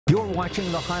You're watching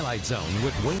The Highlight Zone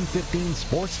with Wayne 15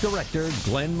 Sports Director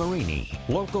Glenn Marini.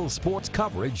 Local sports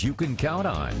coverage you can count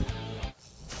on.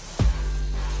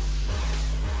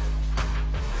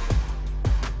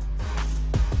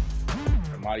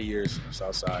 In my years in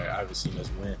Southside, I haven't seen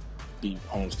us beat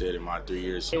Homestead in my 3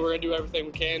 years. We're going to do everything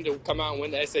we can to come out and win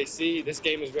the SAC. This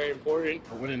game is very important.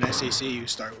 For winning the SAC, you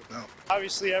start with them.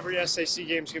 Obviously, every SAC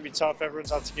game is going to be tough.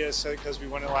 Everyone's out to get us because we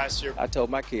won it last year. I told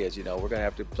my kids, we're going to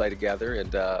have to play together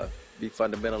and be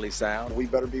fundamentally sound. We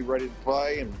better be ready to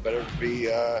play and better be,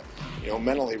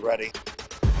 mentally ready.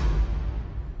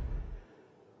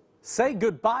 Say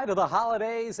goodbye to the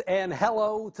holidays and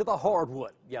hello to the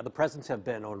hardwood. Yeah, the presents have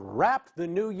been unwrapped. The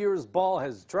New Year's ball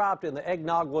has dropped and the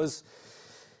eggnog was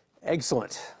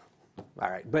excellent.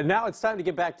 All right, but now it's time to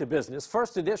get back to business.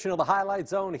 First edition of the Highlight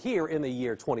Zone here in the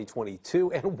year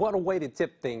 2022. And what a way to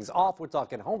tip things off. We're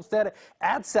talking Homestead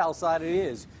at Southside. It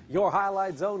is your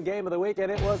Highlight Zone game of the week, and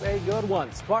it was a good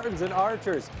one. Spartans and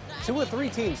Archers, 2 of 3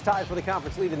 teams tied for the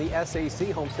conference lead in the SAC.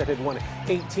 Homestead had won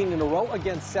 18 in a row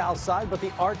against Southside, but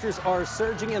the Archers are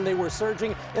surging, and they were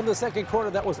surging in the second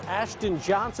quarter. That was Ashton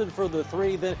Johnson for the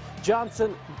 3. Then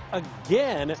Johnson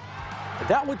again.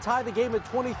 That would tie the game at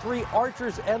 23.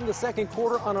 Archers end the second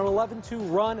quarter on an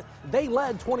 11-2 run. They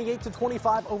led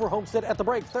 28-25 over Homestead at the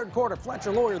break. Third quarter,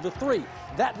 Fletcher Lawyer, the 3.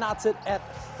 That knots it at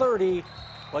 30.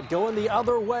 But going the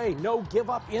other way, no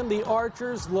give up in the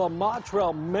Archers.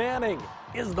 Lamontrell Manning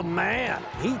is the man.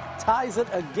 He ties it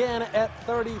again at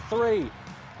 33.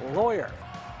 Lawyer,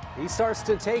 he starts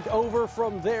to take over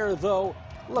from there, though.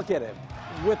 Look at him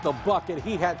with the bucket.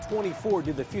 He had 24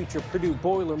 to the future Purdue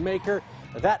Boilermaker.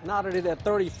 That knotted it at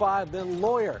 35, then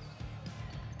Lawyer.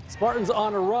 Spartans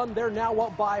on a run. They're now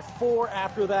up by 4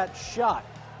 after that shot.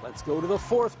 Let's go to the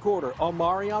fourth quarter.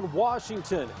 Omarion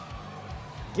Washington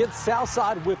gets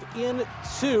Southside within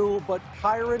 2, but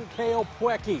Kyron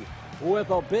Kaopweki with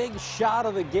a big shot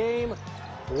of the game.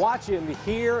 Watch him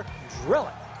here drill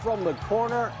it from the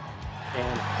corner,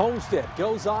 and Homestead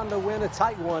goes on to win a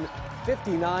tight one,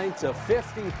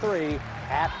 59-53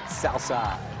 at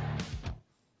Southside.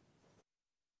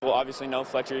 Well, obviously, no,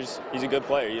 he's a good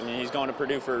player. I mean, he's going to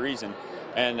Purdue for a reason,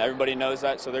 and everybody knows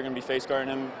that, so they're going to be face guarding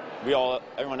him.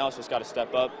 Everyone else just got to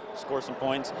step up, score some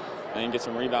points, and get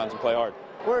some rebounds and play hard.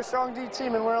 We're a strong D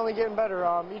team, and we're only getting better.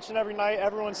 Each and every night,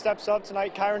 everyone steps up.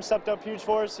 Tonight, Kyron stepped up huge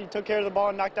for us. He took care of the ball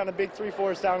and knocked down a big 3 for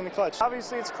us down in the clutch.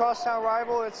 Obviously, it's a crosstown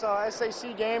rival. It's a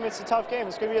SAC game. It's a tough game.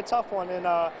 It's going to be a tough one, and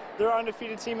they're an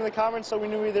undefeated team in the conference, so we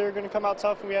knew they were going to come out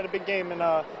tough, and we had a big game,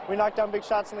 and we knocked down big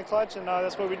shots in the clutch, and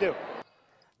that's what we do.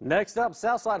 Next up,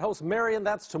 Southside hosts Marion.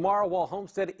 That's tomorrow, while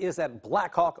Homestead is at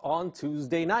Blackhawk on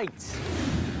Tuesday night.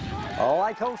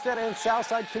 Like Homestead and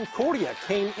Southside, Concordia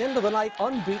came into the night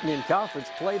unbeaten in conference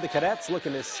play. The Cadets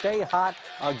looking to stay hot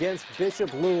against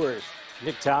Bishop Luers.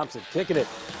 Nick Thompson kicking it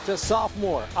to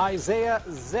sophomore Isaiah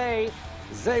Zay.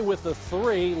 Zay with the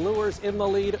 3. Luers in the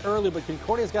lead early, but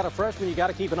Concordia's got a freshman you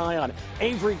got to keep an eye on.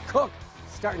 Avery Cook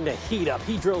starting to heat up.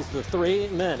 He drills the 3,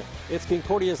 and then it's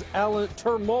Concordia's Alan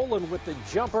Termolen with the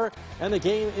jumper, and the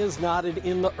game is knotted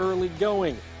in the early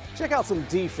going. Check out some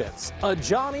defense.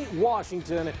 Johnny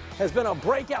Washington has been a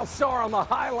breakout star on the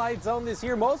Highlight Zone this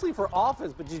year, mostly for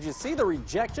offense, but did you see the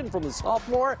rejection from the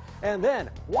sophomore? And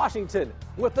then Washington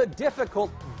with a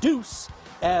difficult deuce,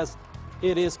 as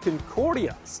it is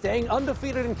Concordia staying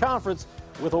undefeated in conference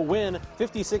with a win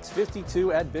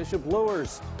 56-52 at Bishop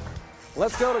Luers.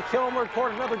 Let's go to Kilmer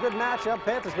Court, another good matchup.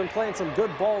 Panthers been playing some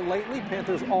good ball lately.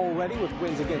 Panthers already with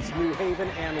wins against New Haven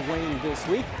and Wayne this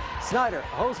week. Snyder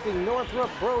hosting Northrop.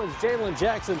 Bruins, Jalen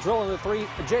Jackson drilling the 3.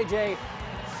 JJ,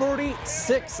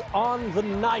 36 on the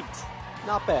night.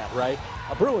 Not bad, right?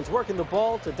 Bruins working the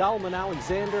ball to Dalman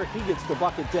Alexander. He gets the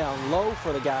bucket down low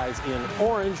for the guys in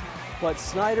orange. But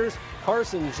Snyder's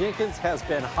Carson Jenkins has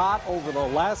been hot over the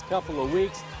last couple of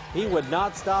weeks. He would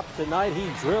not stop tonight. He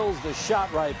drills the shot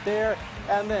right there.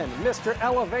 And then Mr.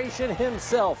 Elevation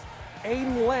himself,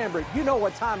 Aiden Lambert. You know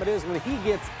what time it is when he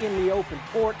gets in the open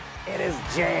court. It is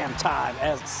jam time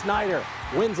as Snyder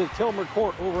wins at Kilmer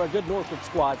Court over a good Northrop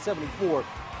squad, 74-68.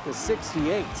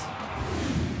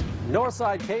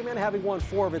 Northside came in having won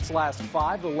 4 of its last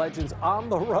 5. The Legends on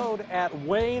the road at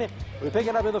Wayne. We pick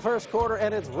it up in the first quarter,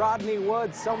 and it's Rodney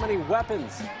Woods. So many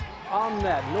weapons on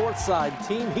that Northside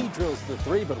team. He drills the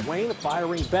 3, but Wayne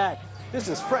firing back. This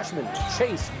is freshman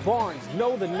Chase Barnes.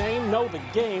 Know the name, know the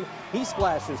game. He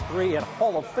splashes 3, and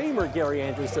Hall of Famer Gary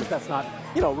Andrews says that's not,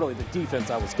 really the defense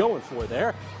I was going for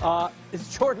there.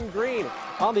 It's Jordan Green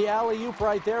on the alley-oop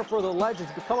right there for the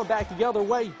Legends. But coming back the other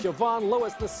way, Javon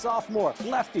Lewis, the sophomore,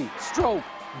 lefty, stroke,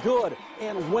 good.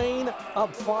 And Wayne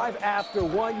up 5 after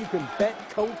 1. You can bet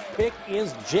Coach Pick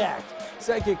is jacked.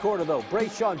 Second quarter, though,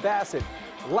 Brayshawn Bassett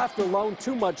left alone,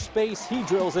 too much space. He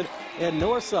drills it, and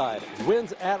Northside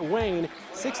wins at Wayne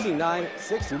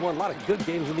 69-61. A lot of good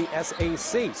games in the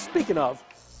SAC. Speaking of,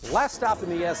 last stop in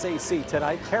the SAC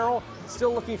tonight, Carroll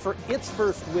still looking for its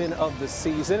first win of the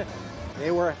season.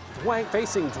 They were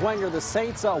facing Dwenger. The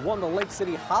Saints won the Lake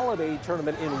City Holiday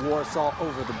Tournament in Warsaw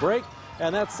over the break.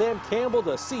 And that's Sam Campbell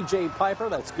to C.J. Piper.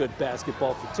 That's good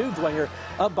basketball for two. Dwenger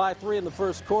up by 3 in the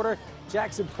first quarter.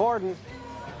 Jackson Pardon,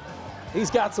 he's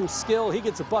got some skill. He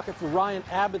gets a bucket for Ryan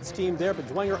Abbott's team there, but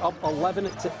Dwenger up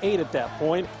 11-8 at that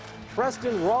point.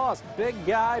 Preston Ross, big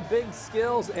guy, big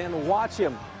skills, and watch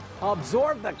him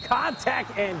absorb the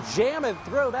contact and jam it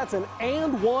through. That's an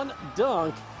and-one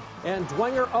dunk. And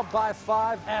Dwenger up by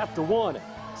 5 after 1.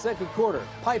 Second quarter,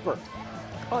 Piper,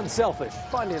 unselfish,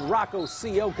 finding Rocco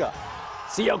Sioka.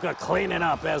 Sioka cleaning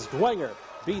up as Dwenger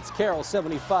beats Carroll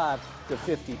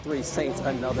 75-53. Saints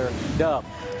another dub.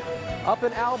 Up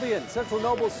in Albion, Central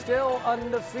Noble still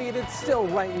undefeated, still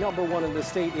ranked #1 in the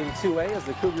state in 2A as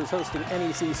the Cougars hosting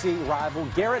NECC rival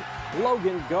Garrett.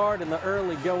 Logan guard in the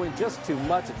early going, just too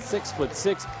much at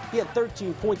 6'6". He had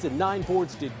 13 points and 9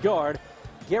 boards, did guard.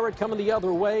 Garrett coming the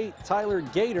other way, Tyler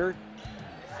Gator.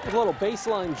 A little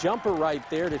baseline jumper right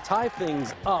there to tie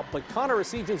things up, but Connor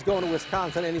Asijan's going to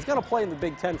Wisconsin, and he's going to play in the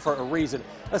Big Ten for a reason.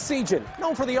 Asijan,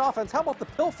 known for the offense. How about the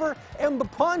pilfer and the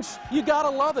punch? You got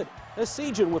to love it.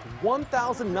 Asijan with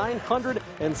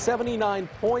 1,979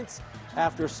 points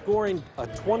after scoring a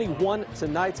 21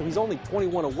 tonight, so he's only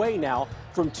 21 away now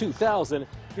from 2,000.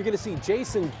 You're going to see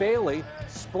Jason Bailey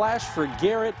splash for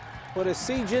Garrett, but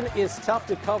Asijan is tough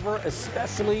to cover,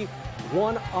 especially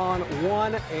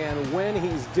one-on-one, and when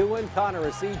he's doing Connor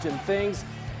Asijan things,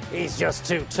 he's just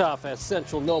too tough as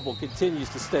Central Noble continues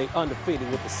to stay undefeated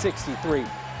with the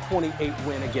 63-28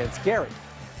 win against Garrett.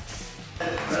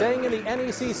 Staying in the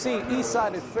NECC,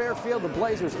 Eastside at Fairfield, the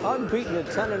Blazers unbeaten at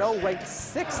 10-0, ranked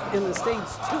 6th in the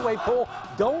state's 2A poll.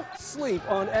 Don't sleep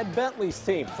on Ed Bentley's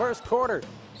team. First quarter,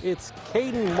 it's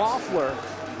Caden Moffler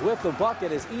with the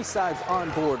bucket as Eastside's on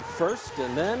board first,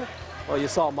 and then, well, you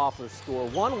saw Moffler score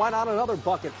one. Why not another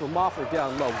bucket for Moffler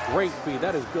down low? Great feed.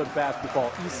 That is good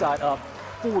basketball. Eastside up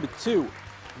 4-2.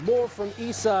 More from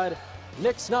Eastside.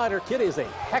 Nick Snyder, kid is a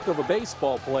heck of a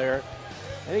baseball player.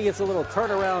 And he gets a little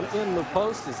turnaround in the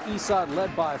post as Eastside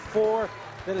led by 4.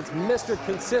 Then it's Mr.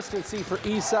 Consistency for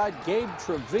Eastside, Gabe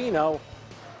Trevino.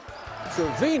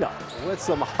 Trevino with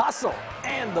some hustle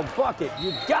and the bucket.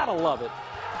 You gotta love it.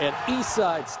 And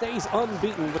Eastside stays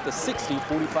unbeaten with the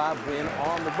 60-45 win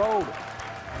on the road.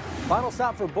 Final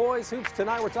stop for boys hoops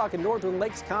tonight. We're talking Northern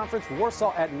Lakes Conference.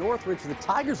 Warsaw at Northridge. The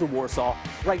Tigers of Warsaw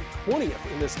ranked 20th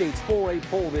in the state's 4A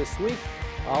poll this week.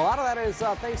 A lot of that is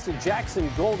thanks to Jackson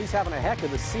Gold. He's having a heck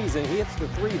of a season. He hits the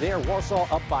 3 there. Warsaw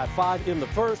up by 5 in the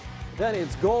first. Then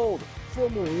it's Gold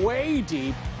from way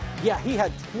deep. Yeah, he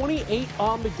had 28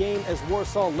 on the game as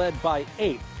Warsaw led by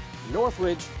 8.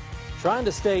 Northridge trying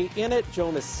to stay in it.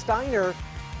 Jonas Steiner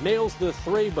nails the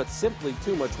 3, but simply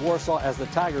too much Warsaw as the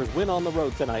Tigers win on the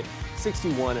road tonight,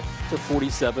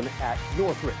 61-47 at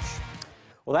Northridge.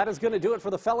 Well, that is going to do it for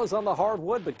the fellas on the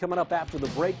hardwood, but coming up after the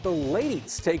break, the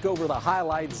ladies take over the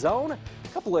highlight zone. A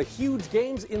couple of huge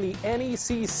games in the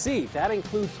NECC. That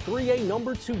includes 3A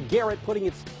 #2 Garrett putting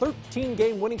its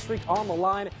 13-game winning streak on the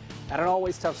line at an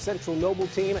always tough Central Noble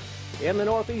team. In the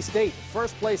Northeast State,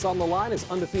 first place on the line is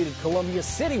undefeated Columbia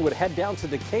City would head down to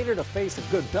Decatur to face a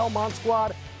good Belmont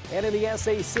squad. And in the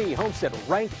SAC, Homestead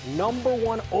ranked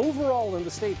 #1 overall in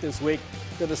the state this week.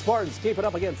 So the Spartans keep it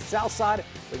up against Southside.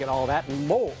 We get all that and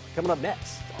more coming up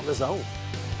next on The Zone.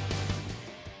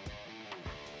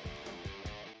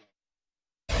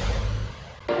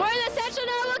 We're the Central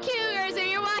Noble Cougars, and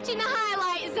you're watching the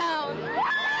Highlight Zone.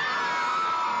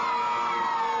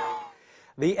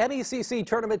 The NECC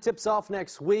tournament tips off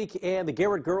next week, and the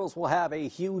Garrett girls will have a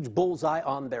huge bullseye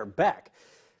on their back.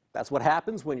 That's what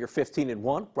happens when you're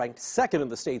 15-1, ranked 2nd in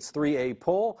the state's 3A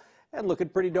poll, and looking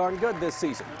pretty darn good this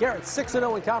season. Garrett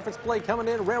 6-0 in conference play coming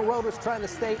in. Railroaders trying to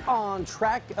stay on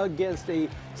track against a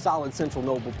solid Central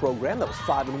Noble program that was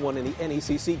 5-1 in the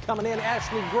NECC coming in.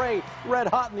 Ashley Gray red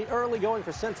hot in the early going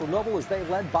for Central Noble as they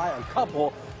led by a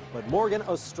couple, but Morgan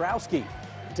Ostrowski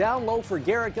down low for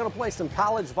Garrett, going to play some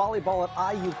college volleyball at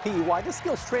IUP. Why? The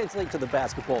skills translate to the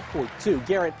basketball court, too.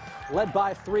 Garrett led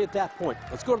by 3 at that point.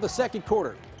 Let's go to the second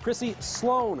quarter. Chrissy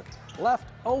Sloan left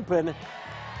open,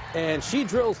 and she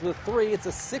drills the 3. It's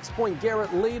a 6-point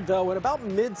Garrett lead, though, and about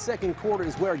mid-second quarter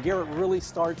is where Garrett really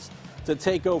starts to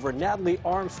take over. Natalie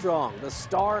Armstrong, the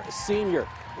star senior,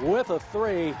 with a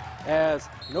 3, as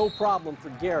no problem for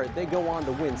Garrett. They go on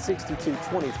to win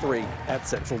 62-23 at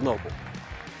Central Noble.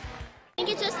 I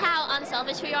think it's just how unselfish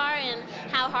savage we are and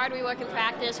how hard we work in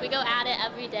practice. We go at it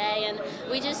every day, and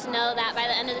we just know that by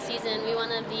the end of the season we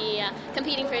want to be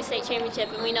competing for a state championship,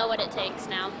 and we know what it takes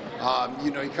now.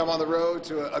 You know, you come on the road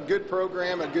to a good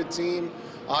program, a good team,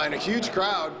 and a huge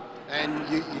crowd, and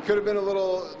you could have been a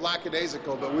little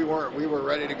lackadaisical, but we weren't. We were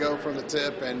ready to go from the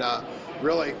tip and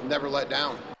really never let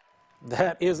down.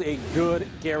 That is a good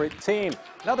Garrett team.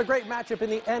 Another great matchup in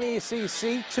the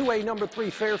NECC. 2A number 3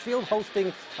 Fairfield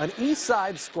hosting an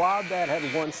Eastside squad that had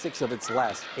won 6 of its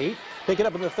last 8. Picking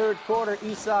up in the third quarter,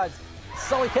 Eastside's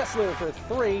Sully Kessler for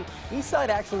 3. Eastside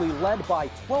actually led by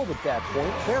 12 at that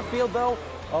point. Fairfield, though,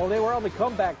 they were on the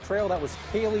comeback trail. That was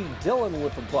Kaylee Dillon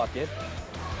with the bucket.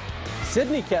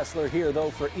 Sydney Kessler here, though,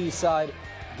 for Eastside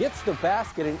gets the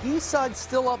basket, and Eastside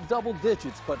still up double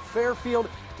digits, but Fairfield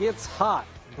gets hot.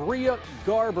 Bria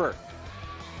Garber,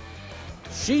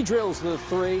 she drills the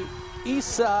 3.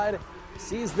 Eastside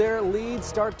sees their lead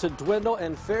start to dwindle,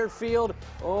 and Fairfield,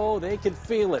 they can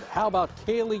feel it. How about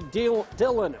Kaylee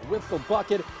Dillon with the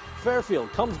bucket? Fairfield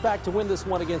comes back to win this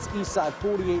one against Eastside,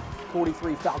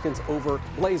 48-43 Falcons over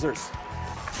Blazers.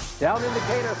 Down in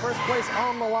Decatur, first place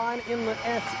on the line in the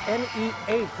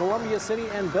NE8. Columbia City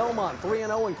and Belmont,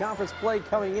 3-0 in conference play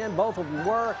coming in. Both of them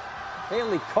were.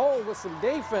 Haley Cole with some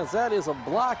defense. That is a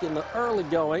block in the early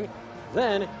going.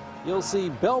 Then you'll see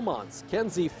Belmont's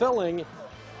Kenzie Filling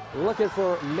looking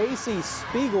for Macy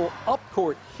Spiegel up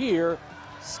court here.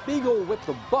 Spiegel with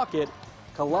the bucket.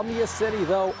 Columbia City,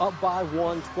 though, up by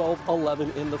 1,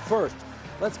 12-11 in the first.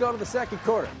 Let's go to the second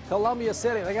quarter. Columbia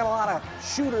City, they got a lot of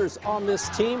shooters on this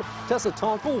team. Tessa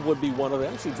Tonkel would be one of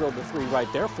them. She drilled the 3 right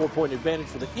there. 4-point advantage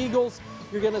for the Eagles.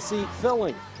 You're going to see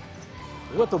Filling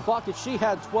with the bucket. She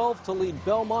had 12 to lead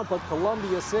Belmont, but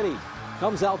Columbia City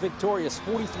comes out victorious,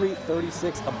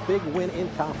 43-36, a big win in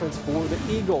conference for the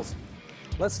Eagles.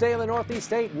 Let's stay in the Northeast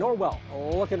State. Norwell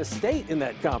looking to stay in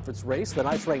that conference race. The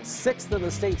Knights ranked 6th in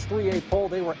the state's 3A poll.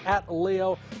 They were at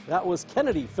Leo. That was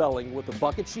Kennedy Felling with the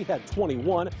bucket. She had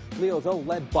 21. Leo, though,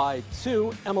 led by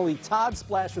 2. Emily Todd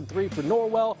splashing 3 for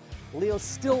Norwell. Leo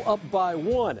still up by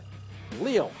 1.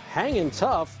 Leo hanging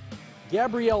tough.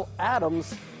 Gabrielle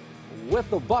Adams with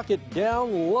the bucket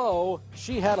down low.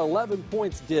 She had 11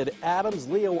 points, did Adams.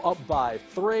 Leo up by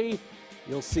 3.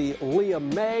 You'll see Leah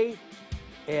May,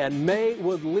 and May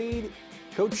would lead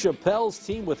Coach Chappelle's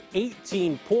team with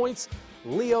 18 points.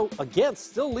 Leo, again,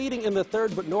 still leading in the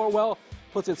third, but Norwell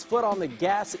puts its foot on the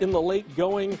gas in the late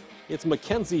going. It's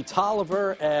Mackenzie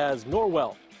Tolliver as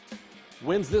Norwell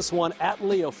wins this one at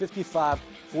Leo,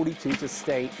 55-42 to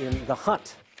stay in the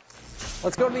hunt.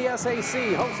 Let's go to the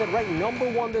SAC. Homestead ranked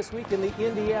number 1 this week in the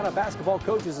Indiana Basketball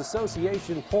Coaches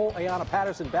Association poll. Ayanna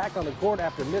Patterson back on the court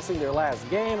after missing their last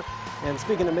game. And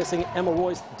speaking of missing, Emma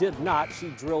Royce did not. She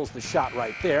drills the shot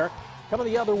right there.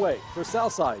 Coming the other way for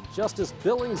Southside, Justice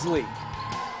Billingsley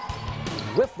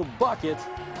with the bucket.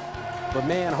 But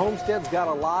man, Homestead's got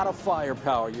a lot of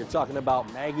firepower. You're talking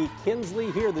about Maggie Kinsley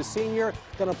here, the senior,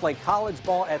 going to play college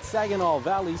ball at Saginaw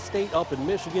Valley State up in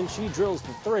Michigan. She drills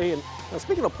the 3. And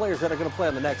speaking of players that are going to play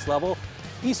on the next level,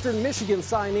 Eastern Michigan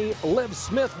signee Liv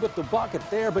Smith with the bucket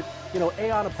there. But,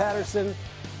 Ayanna Patterson,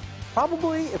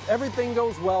 probably, if everything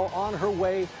goes well, on her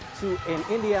way to an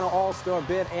Indiana All-Star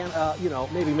bid and,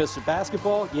 maybe Mr.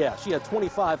 Basketball. Yeah, she had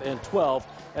 25 and 12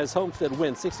 as Homestead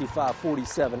wins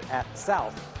 65-47 at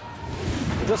South.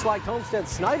 Just like Homestead,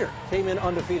 Snyder came in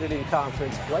undefeated in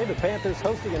conference play. The Panthers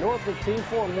hosting a Norfolk team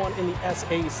 4-1 in the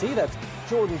SAC. That's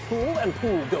Jordan Poole, and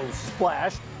Poole goes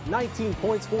splash. 19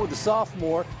 points for the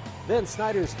sophomore. Then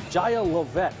Snyder's Jaya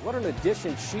Lovett. What an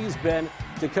addition she's been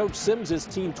to Coach Sims'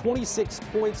 team. 26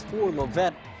 points for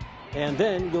Lovett. And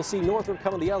then you'll see Northrop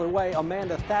coming the other way.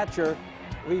 Amanda Thatcher.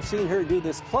 We've seen her do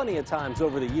this plenty of times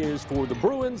over the years for the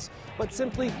Bruins, but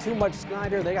simply too much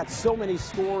Snyder. They got so many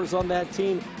scores on that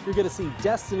team. You're going to see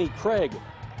Destiny Craig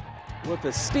with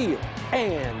the steal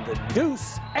and the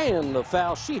deuce and the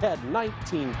foul. She had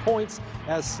 19 points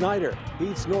as Snyder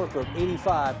beats Northrop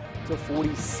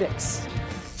 85-46.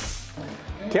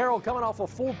 Carroll coming off a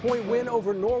 4-point win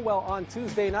over Norwell on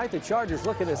Tuesday night. The Chargers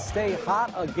looking to stay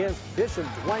hot against Bishop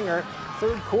Dwenger.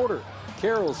 Third quarter,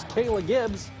 Carroll's Kayla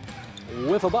Gibbs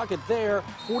with a bucket there.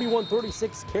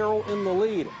 41-36, Carroll in the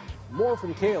lead. More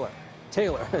from Carroll.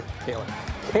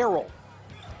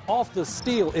 Off the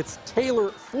steal, it's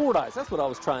Taylor Fordyce. That's what I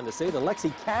was trying to say. The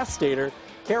Lexi Castator.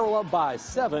 Carroll up by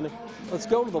 7. Let's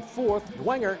go to the fourth.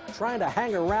 Dwenger trying to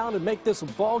hang around and make this a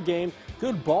ball game.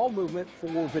 Good ball movement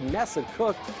for Vanessa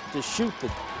Cook to shoot the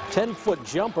 10-foot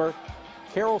jumper.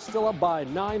 Carroll still up by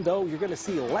 9, though. You're going to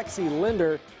see Lexi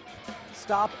Linder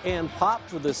stop and pop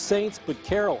for the Saints, but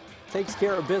Carroll takes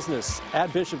care of business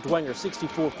at Bishop Dwenger.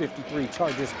 64-53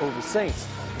 Chargers over Saints.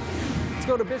 Let's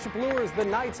go to Bishop Luers. The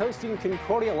Knights hosting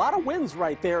Concordia. A lot of wins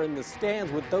right there in the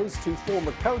stands with those two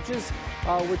former coaches.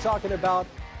 We're talking about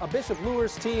a Bishop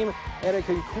Luers team and a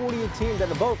Concordia team that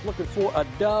are both looking for a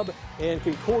dub. And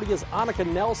Concordia's Annika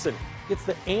Nelson gets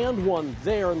the and one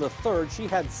there in the third. She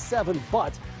had 7,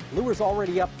 but Luers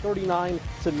already up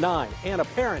 39-9. Anna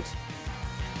Parent.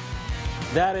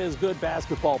 That is good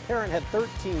basketball. Parent had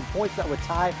 13 points. That would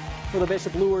tie for the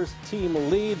Bishop Luers team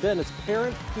lead. Then it's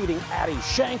Parent beating Addie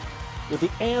Shank with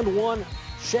the and one.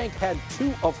 Shank had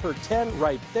 2 of her 10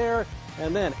 right there.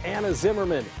 And then Anna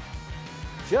Zimmerman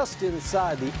just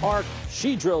inside the arc.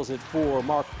 She drills it for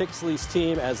Mark Pixley's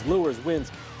team as Luers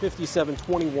wins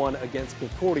 57-21 against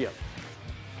Concordia.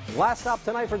 Last stop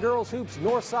tonight for girls hoops,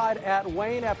 Northside at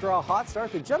Wayne. After a hot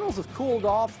start, the Generals have cooled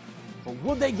off. But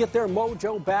would they get their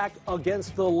mojo back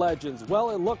against the Legends? Well,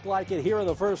 it looked like it here in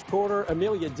the first quarter.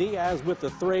 Amelia Diaz with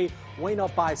the 3. Wayne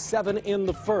up by 7 in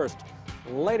the first.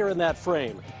 Later in that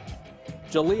frame,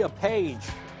 Jalea Page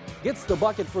gets the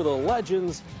bucket for the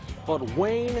Legends. But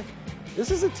Wayne,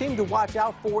 this is a team to watch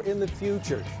out for in the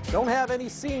future. Don't have any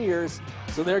seniors,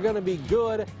 so they're going to be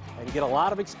good and get a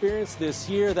lot of experience this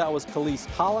year. That was Khalees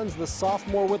Collins, the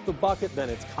sophomore, with the bucket.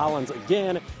 Then it's Collins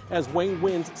again as Wayne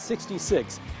wins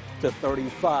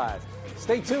 66-35.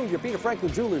 Stay tuned. Your Peter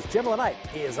Franklin Jewelers Gem of the Night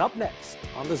is up next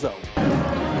on The Zone.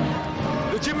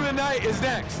 The Gem of the Night is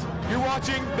next. You're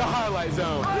watching the Highlight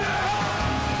Zone.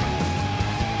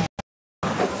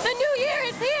 The new year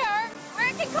is here. We're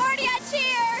at Concordia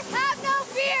cheer. Have no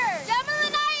fear. Gem of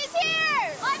the Night is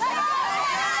here. Let's go!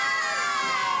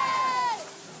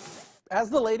 As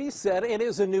the ladies said, it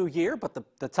is a new year, but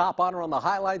the top honor on the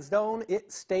Highlight Zone,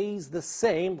 it stays the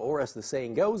same. Or as the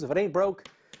saying goes, if it ain't broke,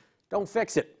 don't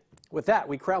fix it. With that,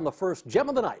 we crown the first Gem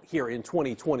of the Night here in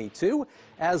 2022.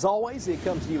 As always, it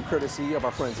comes to you courtesy of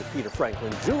our friends at Peter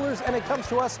Franklin Jewelers, and it comes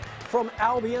to us from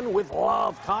Albion with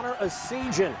love. Connor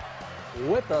Asijian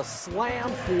with a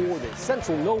slam for the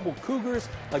Central Noble Cougars.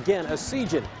 Again,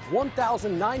 Asijian,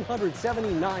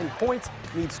 1,979 points,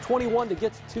 needs 21 to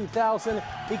get to 2,000.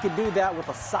 He could do that with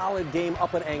a solid game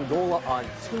up in Angola on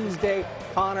Tuesday.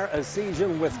 Connor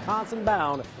Asijian, Wisconsin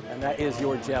bound, and that is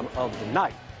your Gem of the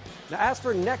Night. Now, as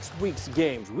for next week's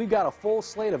games, we've got a full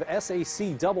slate of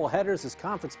SAC doubleheaders as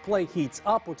conference play heats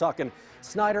up. We're talking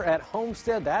Snyder at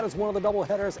Homestead. That is one of the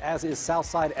doubleheaders, as is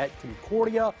Southside at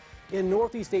Concordia. In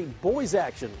Northeast 8 boys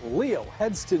action, Leo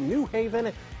heads to New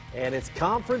Haven, and it's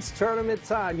conference tournament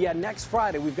time. Yeah, next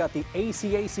Friday, we've got the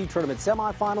ACAC tournament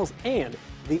semifinals and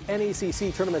the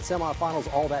NACC tournament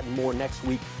semifinals. All that and more next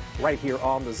week right here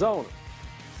on The Zone.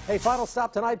 Hey, final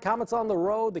stop tonight, Comets on the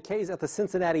road. The K's at the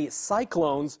Cincinnati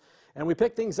Cyclones. And we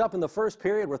pick things up in the first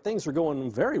period where things are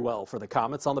going very well for the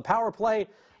Comets. On the power play,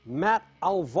 Matt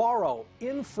Alvaro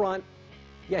in front.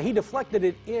 Yeah, he deflected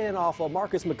it in off a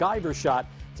Marcus McIver shot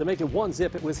to make it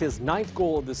 1-zip. It was his 9th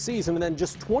goal of the season. And then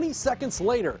just 20 seconds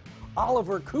later,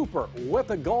 Oliver Cooper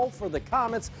with a goal for the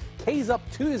Comets. K's up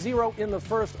 2-0 in the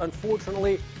first.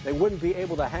 Unfortunately, they wouldn't be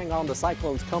able to hang on. The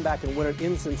Cyclones come back and win it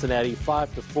in Cincinnati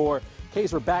 5-4.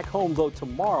 K's are back home, though,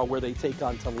 tomorrow where they take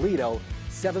on Toledo,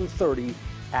 7:30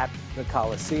 at the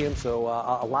Coliseum. So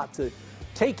a lot to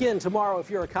take in tomorrow if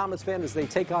you're a Comets fan as they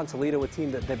take on Toledo, a team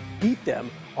that beat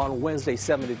them on Wednesday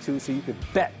 7-2. So you could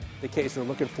bet the K's are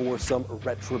looking for some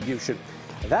retribution.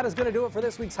 And that is going to do it for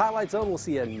this week's Highlight Zone. We'll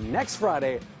see you next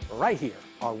Friday right here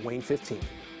on Wayne 15.